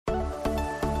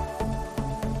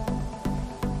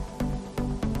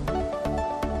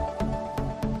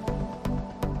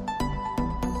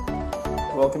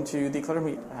welcome to Declutter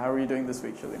Me. How are you doing this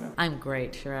week, Shalina? I'm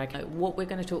great, Chirag. What we're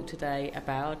going to talk today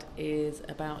about is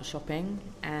about shopping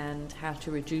and how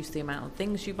to reduce the amount of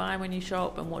things you buy when you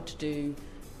shop and what to do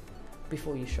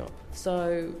before you shop.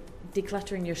 So,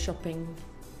 decluttering your shopping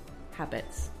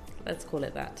habits. Let's call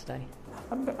it that today.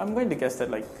 I'm going to guess that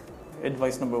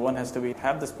advice number one has to be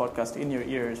have this podcast in your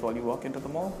ears while you walk into the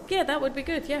mall. Yeah, that would be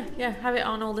good. Yeah. Have it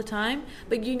on all the time.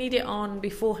 But you need it on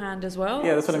beforehand as well.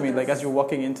 Yeah, that's what I mean. As you're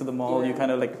walking into the mall, you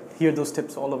kind of hear those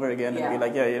tips all over again and be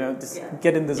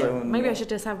get in the zone. Maybe I should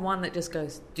just have one that just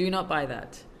goes, do not buy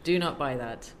that. Do not buy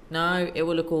that. No, it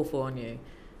will look awful on you.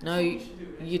 No,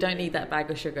 you don't need that bag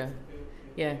of sugar.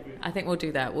 Yeah, I think we'll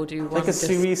do that. We'll do one. Like a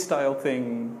Siri style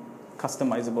thing,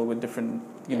 customizable with different,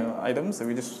 items. So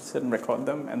we just sit and record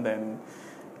them and then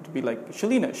it'd be like,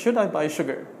 Shalina, should I buy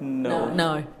sugar?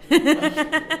 No.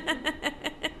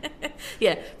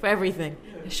 Yeah, for everything.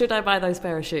 Should I buy those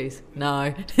pair of shoes?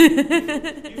 No. You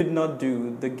did not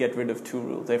do the get rid of 2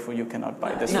 rule, therefore you cannot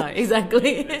buy this. No,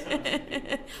 exactly.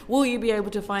 Will you be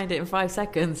able to find it in 5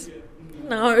 seconds?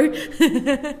 No.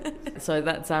 So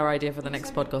that's our idea for the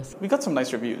next podcast. We got some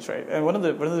nice reviews, right? And one of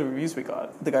the reviews we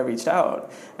got, the guy reached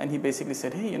out and he basically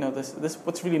said, hey, this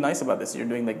what's really nice about this, you're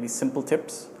doing these simple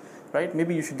tips, right?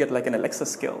 Maybe you should get an Alexa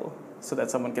skill so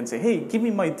that someone can say, hey, give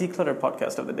me my declutter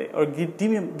podcast of the day, or give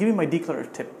me my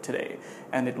declutter tip today,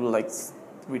 and it will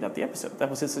read out the episode. That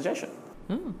was his suggestion.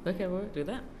 Okay, we'll do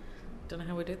that. Don't know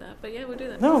how we do that, but yeah, we'll do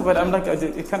that. No, but I'm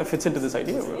it kind of fits into this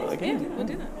idea. We'll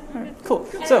do that. All right, cool.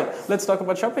 So let's talk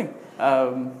about shopping.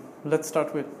 Let's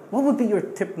start with, what would be your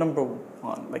tip number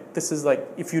 1? This is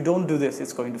if you don't do this,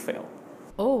 it's going to fail.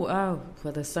 Oh,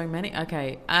 well, there's so many.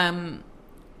 Okay.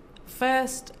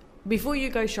 First, before you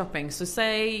go shopping, so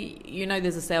say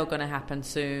there's a sale going to happen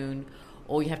soon,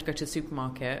 or you have to go to the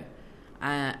supermarket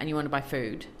and you want to buy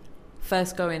food.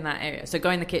 First, go in that area. So go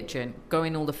in the kitchen, go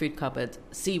in all the food cupboards,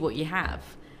 see what you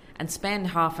have, and spend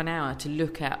half an hour to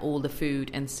look at all the food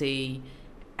and see,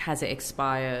 has it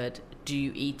expired? Do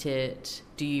you eat it?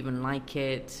 Do you even like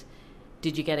it?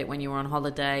 Did you get it when you were on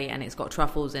holiday and it's got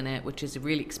truffles in it, which is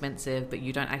really expensive, but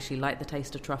you don't actually like the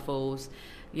taste of truffles?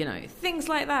 Things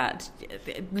like that.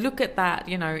 Look at that,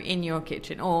 in your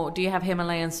kitchen. Or do you have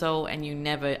Himalayan salt and you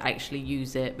never actually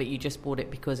use it, but you just bought it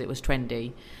because it was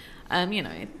trendy?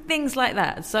 Things like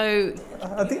that. So,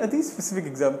 are these specific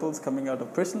examples coming out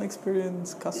of personal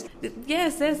experience, custom?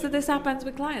 Yes, this happens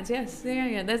with clients. Yes,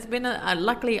 yeah. There's been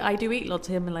luckily I do eat lots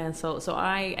of Himalayan salt, so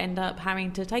I end up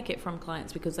having to take it from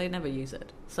clients because they never use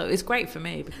it. So it's great for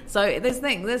me. So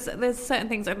there's certain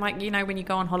things when you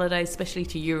go on holiday, especially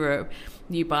to Europe,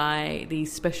 you buy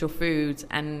these special foods,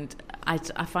 and I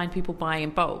find people buy in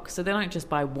bulk. So they don't just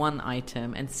buy one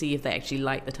item and see if they actually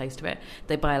like the taste of it.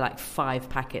 They buy 5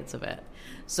 packets of it.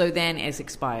 So then it's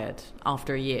expired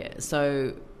after a year.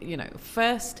 So,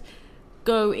 first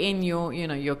go in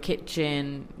your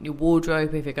kitchen, your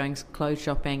wardrobe if you're going clothes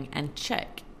shopping, and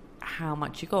check how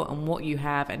much you got and what you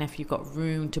have and if you've got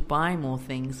room to buy more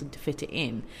things and to fit it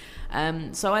in.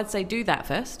 So I'd say do that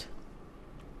first.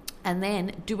 And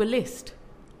then do a list.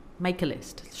 Make a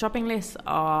list. Shopping lists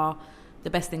are the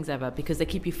best things ever because they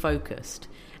keep you focused.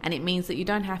 And it means that you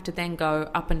don't have to then go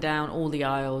up and down all the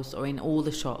aisles or in all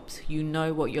the shops. You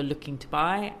know what you're looking to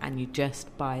buy and you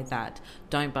just buy that.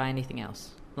 Don't buy anything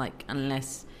else.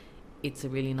 Unless it's a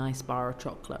really nice bar of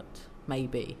chocolate,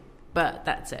 maybe. But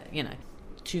that's it,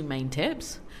 2 main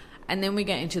tips. And then we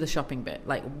get into the shopping bit.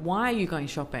 Why are you going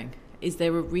shopping? Is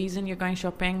there a reason you're going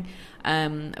shopping?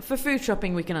 For food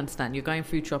shopping, we can understand. You're going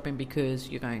food shopping because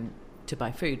you're going to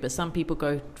buy food. But some people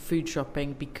go food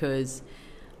shopping because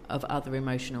of other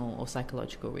emotional or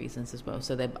psychological reasons as well.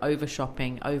 So they're over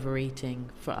shopping,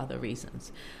 overeating for other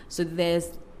reasons. So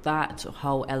there's that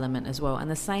whole element as well. And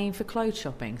the same for clothes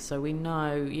shopping. So we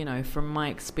know, from my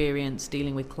experience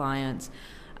dealing with clients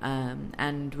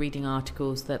and reading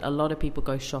articles, that a lot of people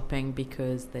go shopping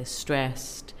because they're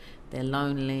stressed, they're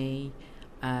lonely,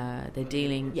 they're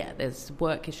dealing, there's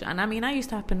work issue. And I used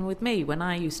to happen with me when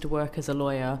I used to work as a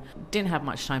lawyer. Didn't have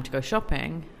much time to go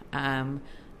shopping,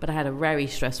 but I had a very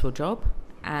stressful job.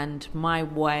 And my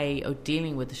way of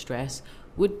dealing with the stress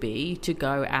would be to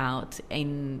go out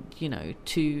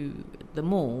to the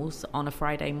malls on a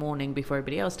Friday morning before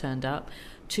everybody else turned up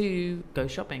to go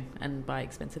shopping and buy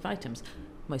expensive items,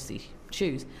 mostly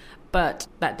shoes. But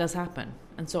that does happen.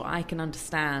 And so I can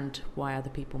understand why other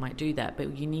people might do that,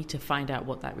 but you need to find out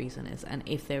what that reason is. And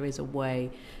if there is a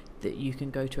way that you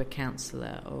can go to a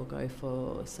counsellor or go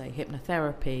for, say,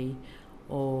 hypnotherapy,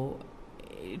 or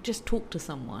just talk to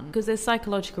someone, because there's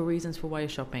psychological reasons for why you're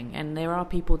shopping, and there are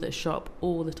people that shop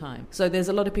all the time. So there's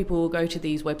a lot of people who go to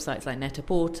these websites like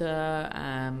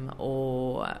Net-a-Porter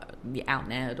or the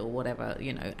Outnet or whatever,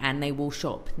 and they will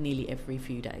shop nearly every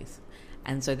few days.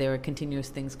 And so there are continuous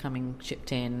things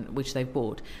shipped in which they've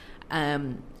bought.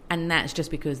 And that's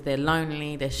just because they're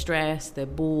lonely, they're stressed, they're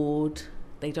bored,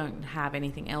 they don't have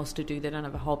anything else to do, they don't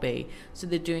have a hobby. So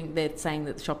they're saying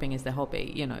that shopping is their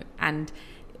hobby, and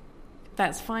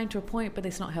that's fine to a point, but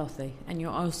it's not healthy. And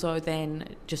you're also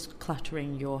then just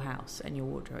cluttering your house and your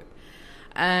wardrobe.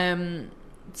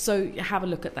 So have a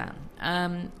look at that.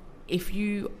 If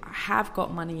you have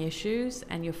got money issues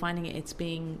and you're finding it's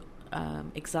being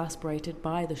exasperated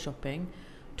by the shopping,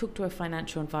 talk to a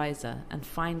financial advisor and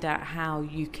find out how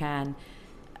you can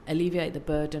alleviate the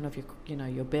burden of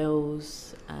your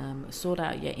bills, sort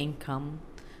out your income,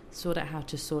 sort out how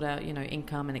to sort out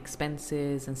income and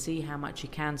expenses, and see how much you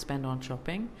can spend on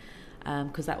shopping,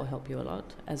 because that will help you a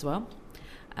lot as well.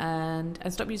 And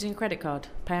stop using a credit card.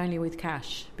 Pay only with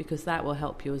cash, because that will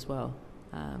help you as well,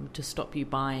 to stop you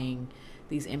buying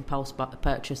these impulse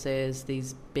purchases,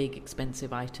 these big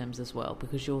expensive items as well,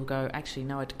 because you'll go, actually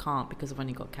no, I can't because I've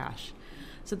only got cash.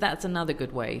 So that's another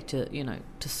good way to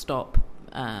stop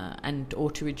or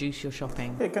to reduce your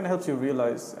shopping. It kind of helps you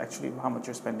realize actually how much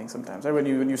you're spending sometimes. When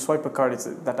you swipe a card,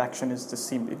 that action is the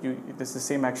same. It's the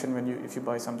same action if you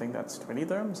buy something that's 20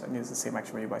 dirhams, and it's the same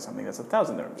action when you buy something that's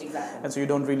 1,000 dirhams. Exactly. And so you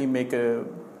don't really make a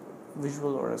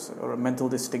visual or a mental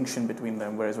distinction between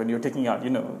them. Whereas when you're taking out,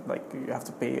 like you have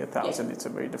to pay 1,000, it's a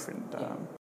very different.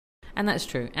 And that's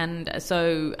true. And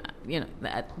so,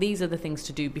 these are the things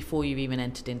to do before you've even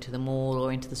entered into the mall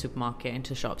or into the supermarket,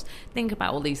 into shops. Think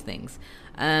about all these things.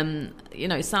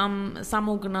 Some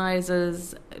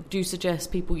organisers do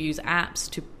suggest people use apps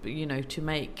to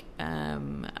make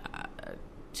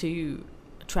to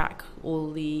track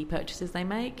all the purchases they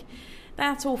make.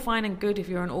 That's all fine and good if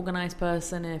you're an organised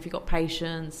person and if you've got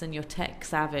patience and you're tech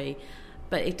savvy,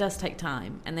 but it does take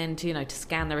time. And then to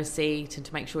scan the receipt and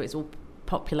to make sure it's all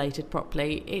populated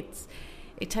properly,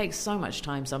 it takes so much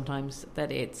time sometimes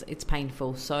that it's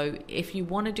painful. So if you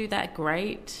want to do that,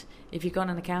 great. If you've got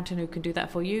an accountant who can do that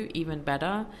for you, even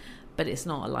better. But it's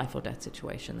not a life or death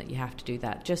situation that you have to do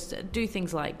that. Just do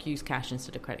things like use cash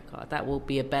instead of credit card. That will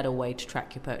be a better way to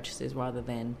track your purchases rather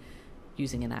than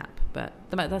using an app. But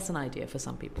that's an idea for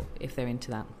some people if they're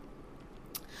into that.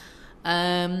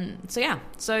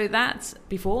 So that's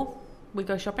before we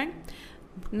go shopping.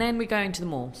 And then we go into the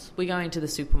malls, we go into the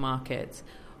supermarkets.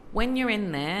 When you're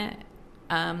in there,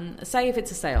 say if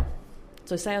it's a sale.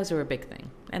 So sales are a big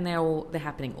thing, and they're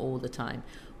happening all the time.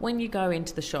 When you go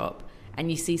into the shop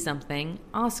and you see something,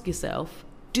 ask yourself,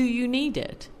 do you need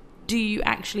it? Do you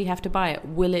actually have to buy it?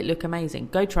 Will it look amazing?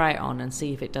 Go try it on and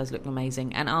see if it does look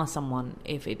amazing, and ask someone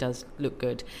if it does look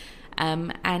good.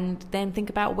 And then think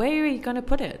about, where are you going to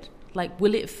put it? Like,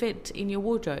 will it fit in your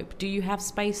wardrobe? Do you have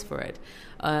space for it?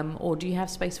 Or do you have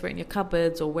space for it in your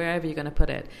cupboards or wherever you're going to put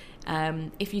it?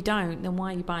 If you don't, then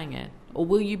why are you buying it? Or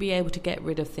will you be able to get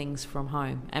rid of things from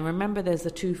home? And remember, there's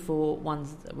the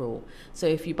 2-for-1 rule. So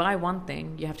if you buy one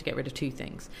thing, you have to get rid of two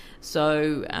things.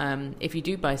 So if you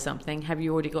do buy something, have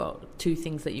you already got two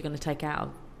things that you're going to take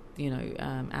out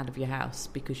of your house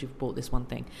because you've bought this one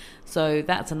thing? So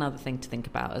that's another thing to think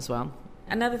about as well.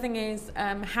 Another thing is,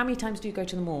 how many times do you go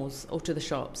to the malls or to the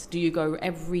shops? Do you go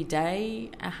every day?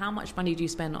 How much money do you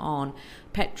spend on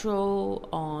petrol,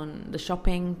 on the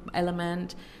shopping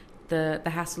element, the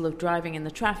hassle of driving in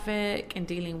the traffic and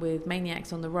dealing with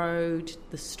maniacs on the road,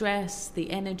 the stress,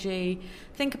 the energy?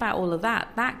 Think about all of that.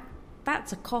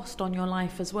 That's a cost on your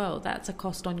life as well. That's a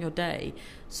cost on your day.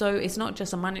 So it's not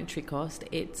just a monetary cost,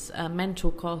 it's a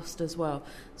mental cost as well.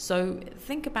 So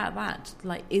think about that.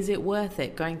 Like, is it worth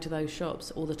it going to those shops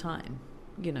all the time?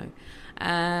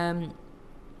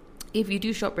 If you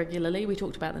do shop regularly, we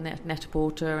talked about the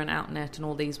Net-a-Porter and Outnet and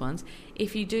all these ones.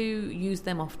 If you do use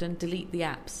them often, delete the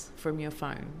apps from your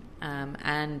phone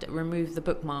and remove the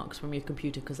bookmarks from your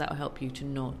computer, because that will help you to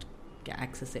not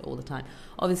access it all the time.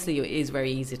 Obviously, it is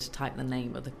very easy to type the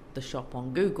name of the shop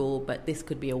on Google, but this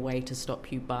could be a way to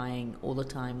stop you buying all the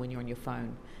time when you're on your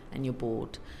phone and you're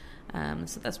bored.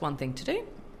 So that's one thing to do.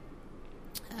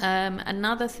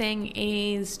 Another thing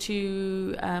is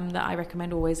that I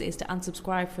recommend always is to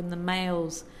unsubscribe from the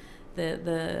mails,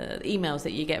 the emails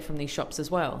that you get from these shops as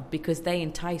well, because they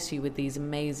entice you with these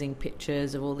amazing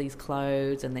pictures of all these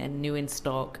clothes and they're new in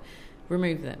stock.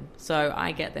 Remove them. So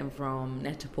I get them from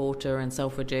Net-a-Porter and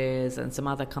Selfridges and some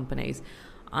other companies.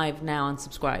 I've now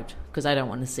unsubscribed because I don't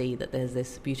want to see that there's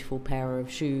this beautiful pair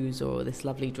of shoes or this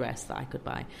lovely dress that I could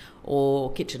buy,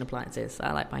 or kitchen appliances.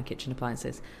 I like buying kitchen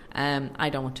appliances. I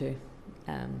don't want to.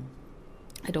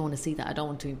 I don't want to see that. I don't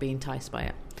want to be enticed by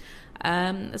it.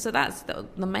 So that's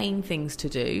the main things to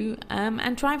do,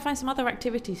 and try and find some other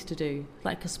activities to do,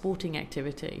 like a sporting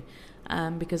activity,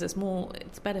 because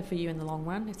it's better for you in the long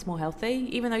run. It's more healthy,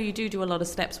 even though you do a lot of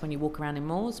steps when you walk around in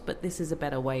malls, but this is a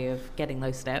better way of getting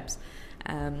those steps,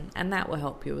 and that will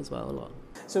help you as well a lot.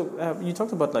 So you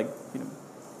talked about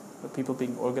people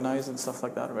being organized and stuff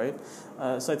like that, right?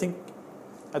 So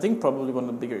I think probably one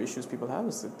of the bigger issues people have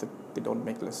is that they don't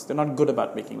make lists. They're not good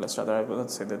about making lists. Rather, I will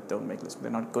not say they don't make lists, but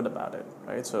they're not good about it,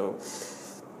 right? So,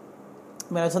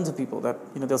 I have tons of people that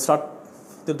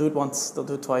they'll do it once, they'll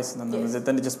do it twice, and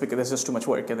then it just because there's just too much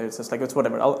work, and it's just like it's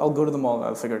whatever. I'll go to the mall, and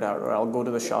I'll figure it out, or I'll go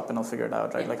to the shop and I'll figure it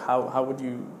out, right? Like what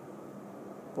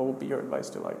would be your advice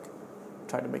to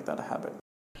try to make that a habit?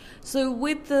 So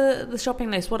with the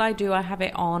shopping list, what I do, I have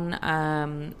it on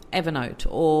Evernote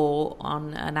or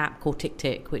on an app called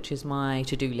TickTick, which is my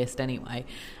to-do list anyway.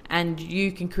 And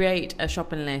you can create a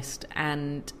shopping list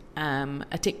and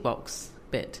a tick box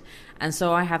bit. And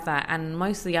so I have that, and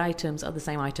most of the items are the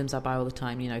same items I buy all the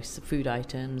time, food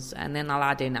items, and then I'll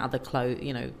add in other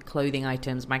clothing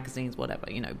items, magazines, whatever,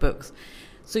 books.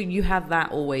 So you have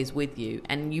that always with you,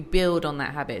 and you build on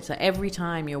that habit. So every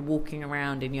time you're walking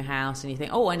around in your house and you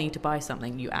think, oh, I need to buy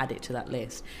something, you add it to that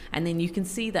list. And then you can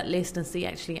see that list and see,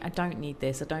 actually, I don't need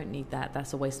this, I don't need that,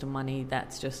 that's a waste of money,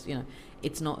 that's just,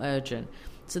 it's not urgent.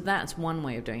 So that's one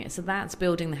way of doing it. So that's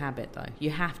building the habit, though.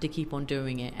 You have to keep on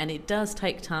doing it. And it does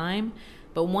take time,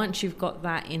 but once you've got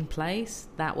that in place,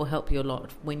 that will help you a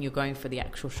lot when you're going for the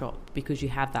actual shop, because you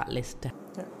have that list.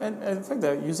 Yeah. And in fact,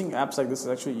 using apps like this is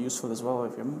actually useful as well.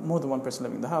 If you're more than one person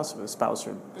living in the house, with a spouse,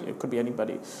 or it could be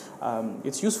anybody,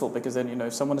 it's useful because then,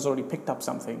 if someone has already picked up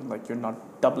something, you're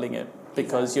not doubling it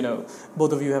because,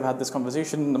 both of you have had this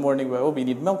conversation in the morning where, we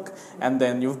need milk, and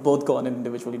then you've both gone and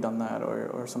individually done that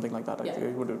or something like that.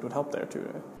 It would help there too.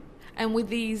 Right? And with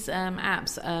these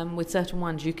apps, with certain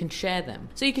ones, you can share them.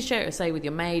 So you can share it, say, with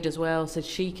your maid as well, so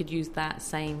she could use that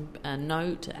same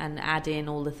note and add in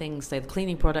all the things, say, the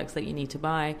cleaning products that you need to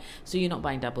buy, so you're not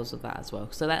buying doubles of that as well.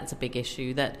 So that's a big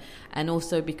issue. And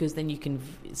also because then you can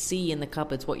see in the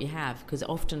cupboards what you have, because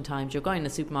oftentimes you'll go in the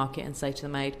supermarket and say to the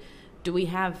maid, do we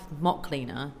have mop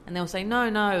cleaner? And they'll say, no,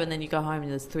 and then you go home and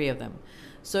there's 3 of them.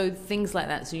 So things like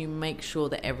that, so you make sure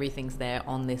that everything's there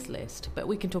on this list. But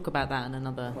we can talk about that in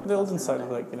another... The olden side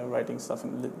of writing stuff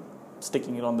and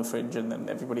sticking it on the fridge, and then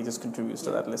everybody just contributes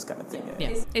to that list kind of thing.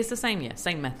 Yeah. It's the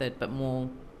same method, but more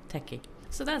techie.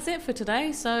 So that's it for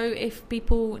today. So if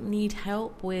people need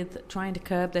help with trying to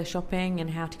curb their shopping and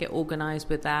how to get organised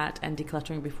with that and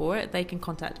decluttering before it, they can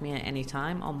contact me at any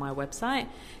time on my website,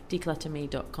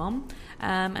 declutterme.com.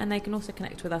 And they can also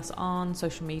connect with us on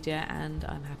social media, and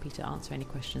I'm happy to answer any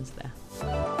questions there.